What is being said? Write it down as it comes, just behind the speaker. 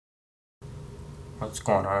What's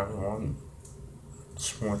going on, everyone?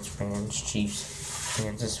 Sports fans, Chiefs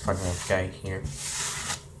fans, this funny guy here.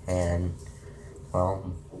 And,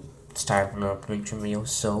 well, it's time for an opening video.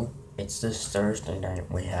 So, it's this Thursday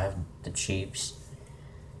night. We have the Chiefs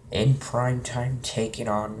in prime time taking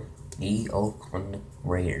on the Oakland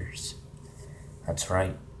Raiders. That's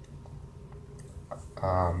right.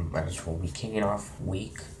 As we'll be kicking off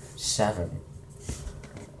week 7.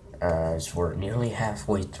 As we're nearly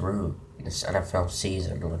halfway through this NFL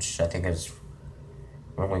season, which I think is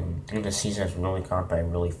really, the season has really gone by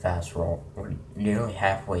really fast. We're nearly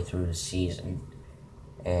halfway through the season,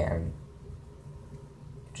 and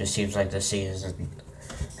it just seems like the season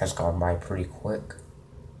has gone by pretty quick.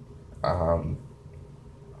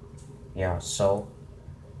 Yeah, so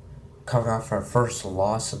coming off our first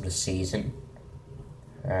loss of the season,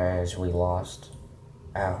 as we lost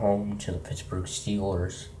at home to the Pittsburgh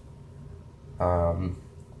Steelers.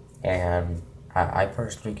 And I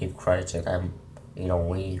personally give credit to them. You know,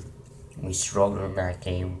 we struggled in that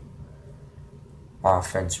game.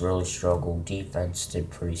 Offense really struggled. Defense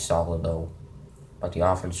did pretty solid though, but the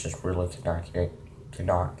offense just really could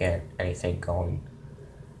not get anything going.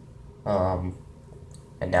 And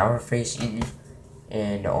now we're facing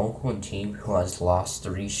an Oakland team who has lost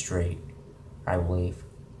 3 straight, I believe.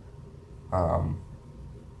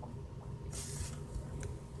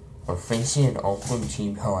 We're facing an Oakland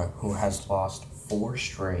team who has lost 4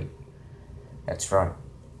 straight. That's right.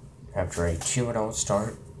 After a 2-0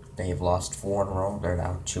 start, they've lost 4 in a row. They're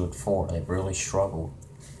now 2-4. They've really struggled.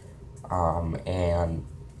 And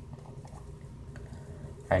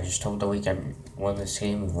I just hope that we can win this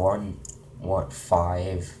game. We've won, what,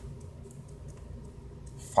 5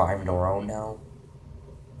 in a row now,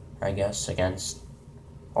 I guess, against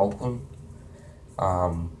Oakland.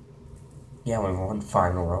 Yeah, we've won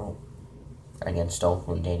 5 in a row against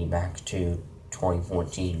Oakland dating back to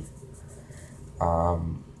 2014.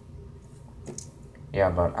 Yeah,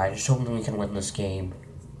 but I just hope that we can win this game.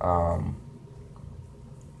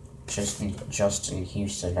 Justin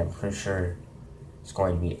Houston, I'm pretty sure, is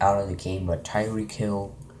going to be out of the game, but Tyreek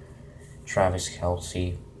Hill, Travis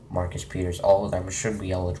Kelce, Marcus Peters, all of them should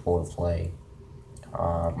be eligible to play.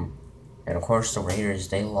 And of course, the Raiders,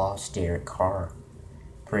 they lost Derek Carr.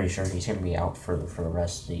 Pretty sure he's going to be out for the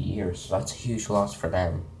rest of the year, so that's a huge loss for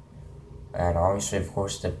them. And obviously, of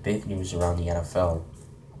course, the big news around the NFL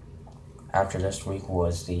after this week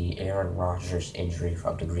was the Aaron Rodgers injury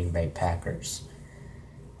from the Green Bay Packers.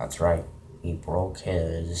 That's right, he broke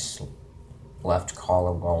his left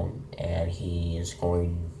collarbone, and he is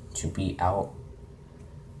going to be out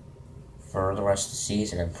for the rest of the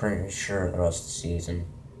season. I'm pretty sure the rest of the season.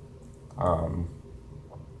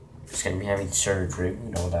 He's going to be having surgery,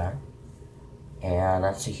 we know that. And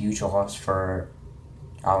that's a huge loss for,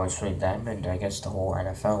 obviously, them, and I guess the whole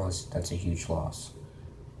NFL that's a huge loss.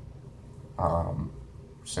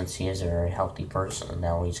 Since he is a very healthy person, and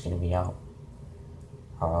now he's going to be out.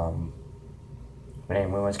 But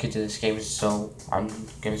anyway, let's get to this game. So, I'm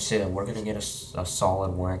going to say that we're going to get a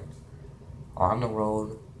solid win on the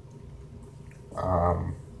road.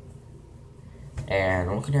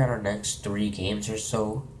 And looking at our next 3 games or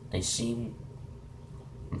so,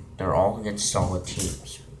 they're all against solid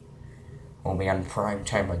teams. We'll be on prime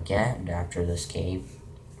time again after this game.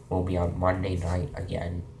 We'll be on Monday night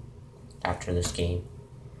again after this game.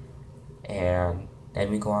 And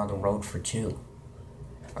then we go on the road for 2.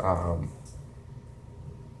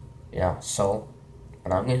 Yeah, so,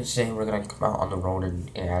 and I'm going to say we're going to come out on the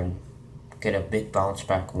road and get a big bounce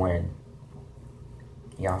back win.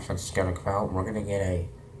 The offense is going to come out. We're going to get a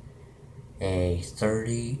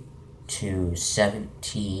 30-17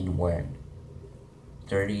 win.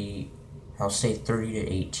 I'll say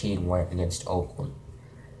 30-18 win against Oakland.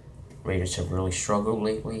 Raiders have really struggled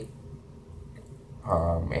lately.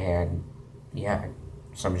 And yeah,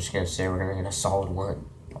 so I'm just going to say we're going to get a solid win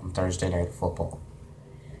on Thursday Night Football.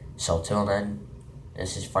 So till then,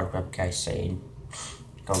 this is Fun Web Guy saying,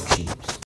 go Chiefs.